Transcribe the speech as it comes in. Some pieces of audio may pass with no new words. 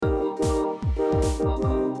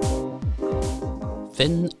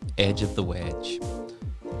Thin Edge of the Wedge,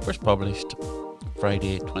 first published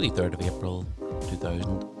Friday 23rd of April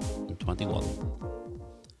 2021.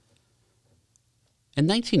 In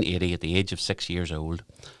 1980, at the age of 6 years old,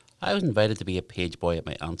 I was invited to be a page boy at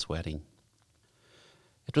my aunt's wedding.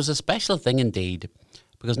 It was a special thing indeed,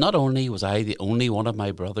 because not only was I the only one of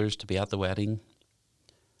my brothers to be at the wedding,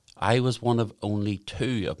 I was one of only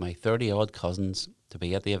 2 of my 30-odd cousins to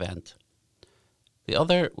be at the event. The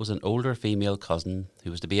other was an older female cousin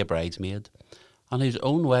who was to be a bridesmaid, and whose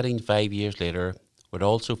own wedding 5 years later would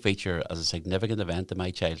also feature as a significant event in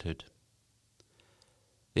my childhood.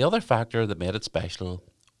 The other factor that made it special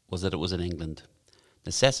was that it was in England,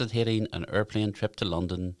 necessitating an airplane trip to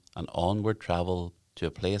London and onward travel to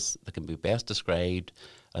a place that can be best described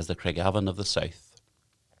as the Craigavon of the South,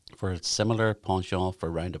 for its similar penchant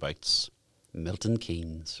for roundabouts, Milton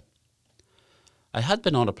Keynes. I had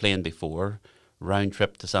been on a plane before, round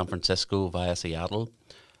trip to San Francisco via Seattle,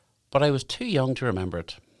 but I was too young to remember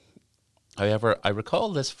it. However, I recall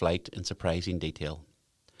this flight in surprising detail,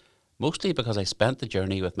 mostly because I spent the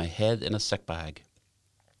journey with my head in a sick bag.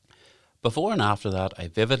 Before and after that, I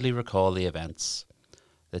vividly recall the events.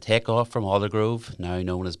 The takeoff from Aldergrove, now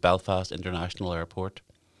known as Belfast International Airport,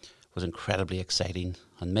 was incredibly exciting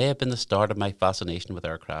and may have been the start of my fascination with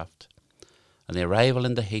aircraft. And the arrival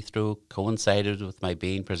into Heathrow coincided with my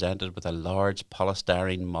being presented with a large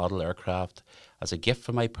polystyrene model aircraft as a gift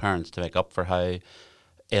from my parents to make up for how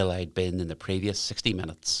ill I'd been in the previous 60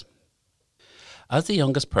 minutes. As the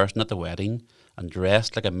youngest person at the wedding, and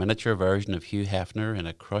dressed like a miniature version of Hugh Hefner in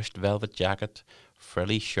a crushed velvet jacket,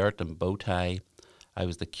 frilly shirt and bow tie, I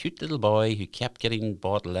was the cute little boy who kept getting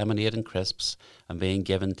bought lemonade and crisps and being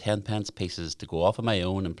given 10p pieces to go off on my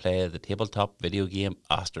own and play the tabletop video game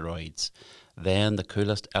Asteroids, then the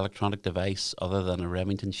coolest electronic device other than a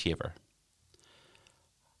Remington shaver.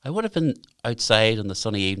 I would have been outside on the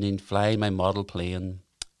sunny evening flying my model plane,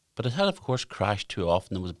 but it had of course crashed too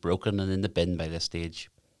often and was broken and in the bin by this stage.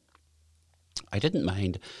 I didn't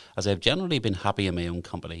mind, as I have generally been happy in my own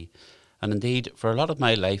company, and indeed for a lot of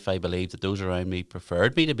my life I believe that those around me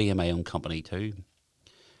preferred me to be in my own company too.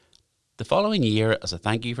 The following year, as a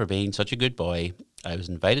thank you for being such a good boy, I was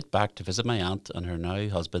invited back to visit my aunt and her now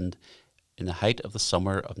husband in the height of the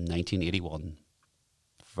summer of 1981.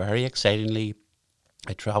 Very excitingly,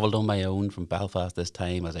 I travelled on my own from Belfast this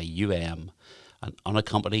time as a UM, an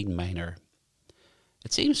unaccompanied minor.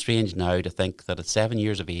 It seems strange now to think that at 7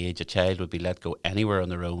 years of age a child would be let go anywhere on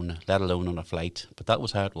their own, let alone on a flight, but that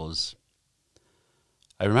was how it was.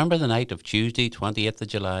 I remember the night of Tuesday 28th of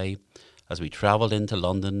July as we travelled into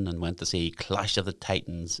London and went to see Clash of the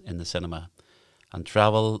Titans in the cinema, and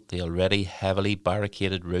travel the already heavily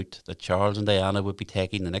barricaded route that Charles and Diana would be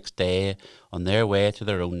taking the next day on their way to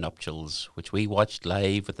their own nuptials, which we watched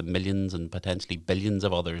live with the millions and potentially billions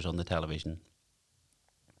of others on the television.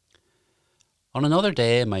 On another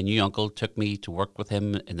day, my new uncle took me to work with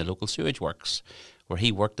him in the local sewage works, where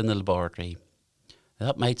he worked in the laboratory. Now,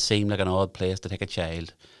 that might seem like an odd place to take a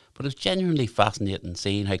child, but it was genuinely fascinating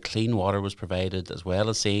seeing how clean water was provided, as well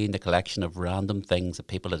as seeing the collection of random things that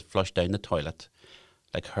people had flushed down the toilet,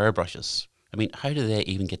 like hairbrushes. I mean, how do they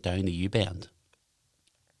even get down the U-bend?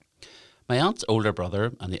 My aunt's older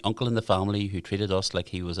brother, and the uncle in the family who treated us like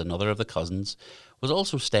he was another of the cousins, was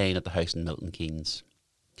also staying at the house in Milton Keynes.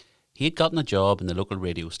 He had gotten a job in the local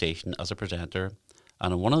radio station as a presenter,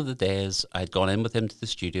 and on one of the days I had gone in with him to the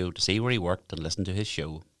studio to see where he worked and listen to his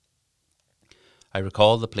show. I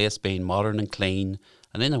recall the place being modern and clean,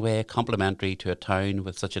 and in a way complimentary to a town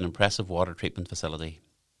with such an impressive water treatment facility.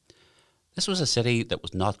 This was a city that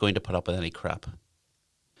was not going to put up with any crap.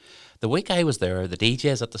 The week I was there, the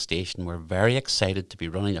DJs at the station were very excited to be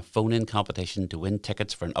running a phone-in competition to win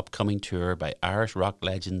tickets for an upcoming tour by Irish rock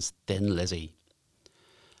legends Thin Lizzy.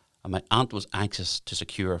 And my aunt was anxious to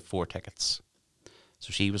secure 4 tickets.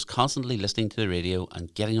 So she was constantly listening to the radio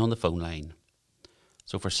and getting on the phone line.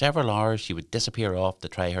 So for several hours she would disappear off to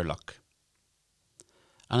try her luck.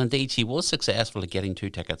 And indeed she was successful at getting 2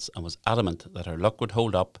 tickets and was adamant that her luck would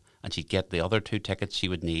hold up and she'd get the other 2 tickets she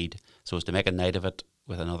would need so as to make a night of it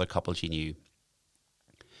with another couple she knew.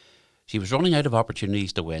 She was running out of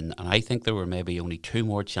opportunities to win, and I think there were maybe only 2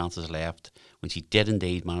 more chances left when she did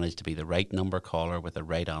indeed manage to be the right number caller with the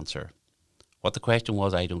right answer. What the question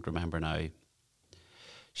was I don't remember now.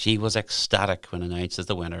 She was ecstatic when announced as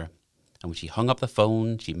the winner, and when she hung up the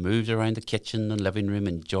phone she moved around the kitchen and living room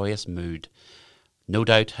in joyous mood. No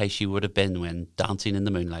doubt how she would have been when dancing in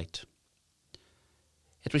the moonlight.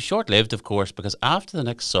 It was short-lived, of course, because after the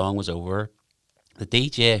next song was over, the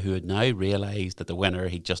DJ, who had now realised that the winner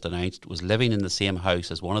he'd just announced was living in the same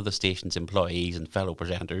house as one of the station's employees and fellow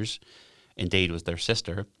presenters, indeed was their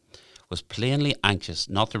sister, was plainly anxious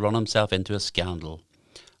not to run himself into a scandal,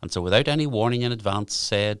 and so without any warning in advance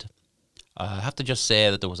said, "I have to just say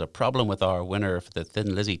that there was a problem with our winner for the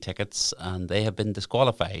Thin Lizzy tickets and they have been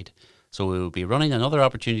disqualified. So we will be running another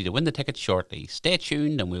opportunity to win the tickets shortly. Stay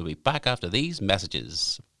tuned and we'll be back after these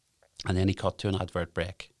messages." And then he cut to an advert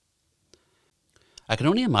break. I can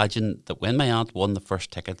only imagine that when my aunt won the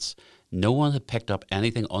first tickets, no one had picked up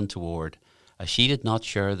anything untoward, as she did not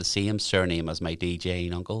share the same surname as my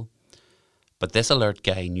DJing uncle. But this alert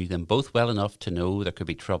guy knew them both well enough to know there could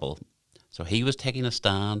be trouble, so he was taking a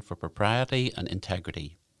stand for propriety and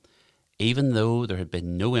integrity, even though there had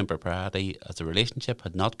been no impropriety, as the relationship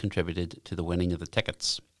had not contributed to the winning of the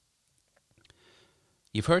tickets.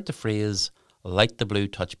 You've heard the phrase, light the blue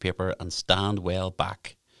touch paper and stand well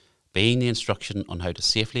back, being the instruction on how to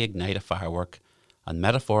safely ignite a firework, and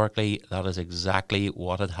metaphorically that is exactly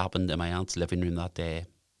what had happened in my aunt's living room that day.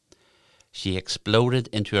 She exploded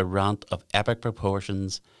into a rant of epic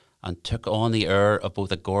proportions and took on the air of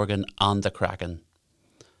both a Gorgon and a Kraken.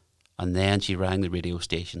 And then she rang the radio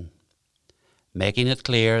station, making it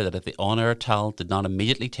clear that if the on-air talent did not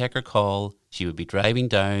immediately take her call, she would be driving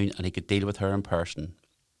down and he could deal with her in person.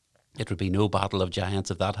 It would be no battle of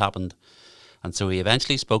giants if that happened, and so he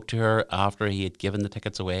eventually spoke to her after he had given the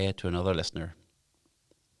tickets away to another listener.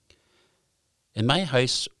 In my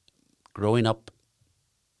house, growing up,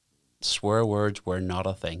 swear words were not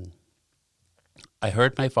a thing. I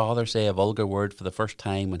heard my father say a vulgar word for the first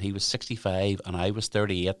time when he was 65 and I was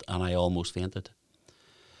 38, and I almost fainted.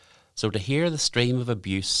 So to hear the stream of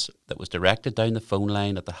abuse that was directed down the phone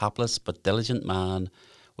line at the hapless but diligent man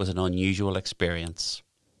was an unusual experience.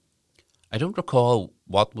 I don't recall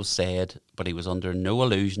what was said, but he was under no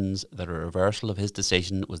illusions that a reversal of his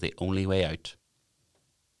decision was the only way out.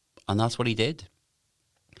 And that's what he did.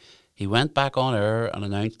 He went back on air and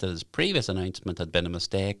announced that his previous announcement had been a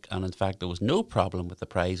mistake, and in fact there was no problem with the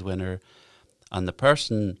prize winner, and the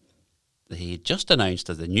person that he had just announced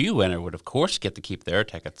as the new winner would of course get to keep their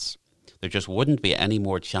tickets. There just wouldn't be any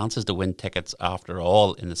more chances to win tickets after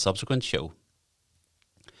all in the subsequent show.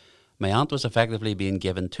 My aunt was effectively being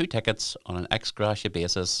given 2 tickets on an ex gratia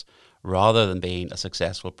basis rather than being a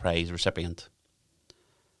successful prize recipient.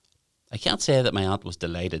 I can't say that my aunt was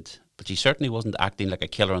delighted, but she certainly wasn't acting like a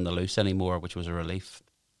killer on the loose anymore, which was a relief.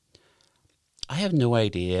 I have no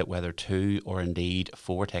idea whether 2 or indeed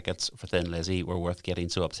 4 tickets for Thin Lizzy were worth getting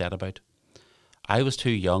so upset about. I was too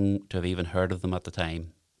young to have even heard of them at the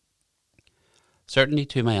time. Certainly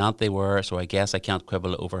to my aunt they were, so I guess I can't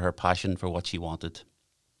quibble over her passion for what she wanted.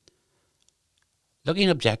 Looking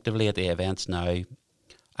objectively at the events now,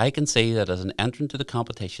 I can see that as an entrant to the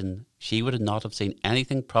competition, she would not have seen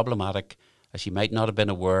anything problematic, as she might not have been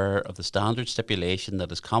aware of the standard stipulation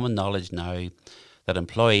that is common knowledge now, that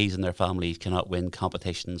employees and their families cannot win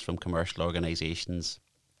competitions from commercial organisations,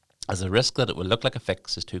 as the risk that it will look like a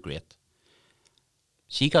fix is too great.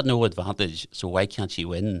 She got no advantage, so why can't she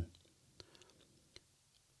win?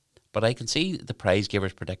 But I can see the prize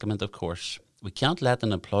giver's predicament, of course. We can't let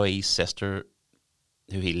an employee's sister,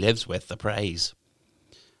 who he lives with, the prize.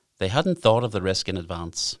 They hadn't thought of the risk in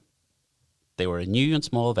advance. They were a new and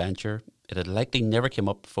small venture. It had likely never come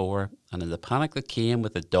up before, and in the panic that came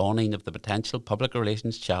with the dawning of the potential public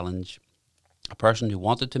relations challenge, a person who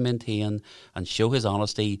wanted to maintain and show his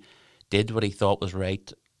honesty did what he thought was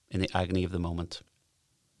right in the agony of the moment.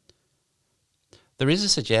 There is a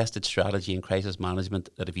suggested strategy in crisis management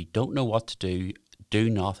that if you don't know what to do,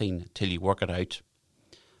 do nothing till you work it out.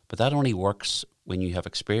 But that only works when you have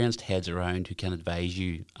experienced heads around who can advise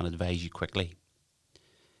you and advise you quickly.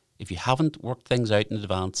 If you haven't worked things out in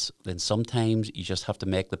advance, then sometimes you just have to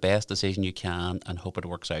make the best decision you can and hope it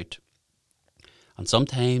works out. And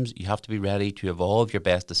sometimes you have to be ready to evolve your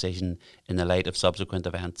best decision in the light of subsequent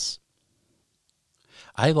events.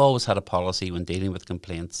 I've always had a policy when dealing with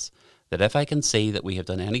complaints that if I can see that we have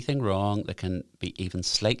done anything wrong that can be even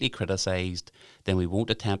slightly criticised, then we won't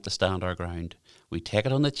attempt to stand our ground. We take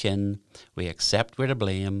it on the chin, we accept we're to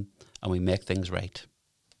blame, and we make things right.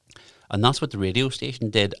 And that's what the radio station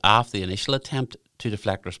did after the initial attempt to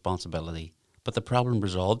deflect responsibility, but the problem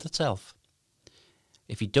resolved itself.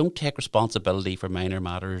 If you don't take responsibility for minor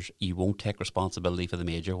matters, you won't take responsibility for the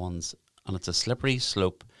major ones, and it's a slippery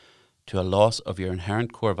slope to a loss of your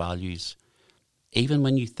inherent core values, even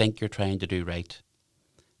when you think you're trying to do right.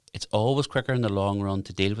 It's always quicker in the long run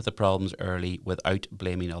to deal with the problems early without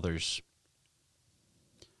blaming others.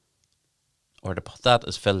 Or to put that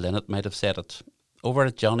as Phil Lynott might have said it, over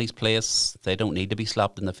at Johnny's place, they don't need to be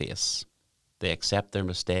slapped in the face. They accept their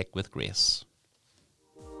mistake with grace.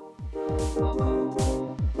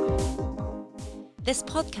 This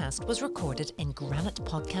podcast was recorded in Granite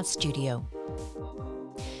Podcast Studio.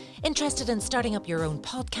 Interested in starting up your own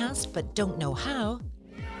podcast but don't know how?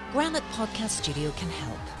 Granite Podcast Studio can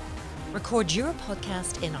help. Record your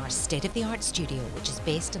podcast in our state-of-the-art studio, which is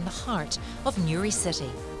based in the heart of Newry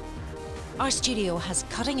City. Our studio has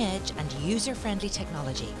cutting-edge and user-friendly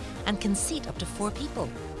technology and can seat up to 4 people.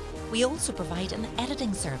 We also provide an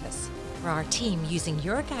editing service for our team using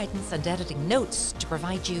your guidance and editing notes to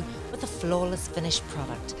provide you with a flawless finished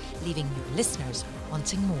product, leaving your listeners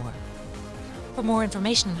wanting more. For more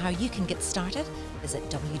information on how you can get started, visit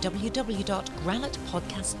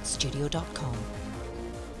www.granitepodcaststudio.com.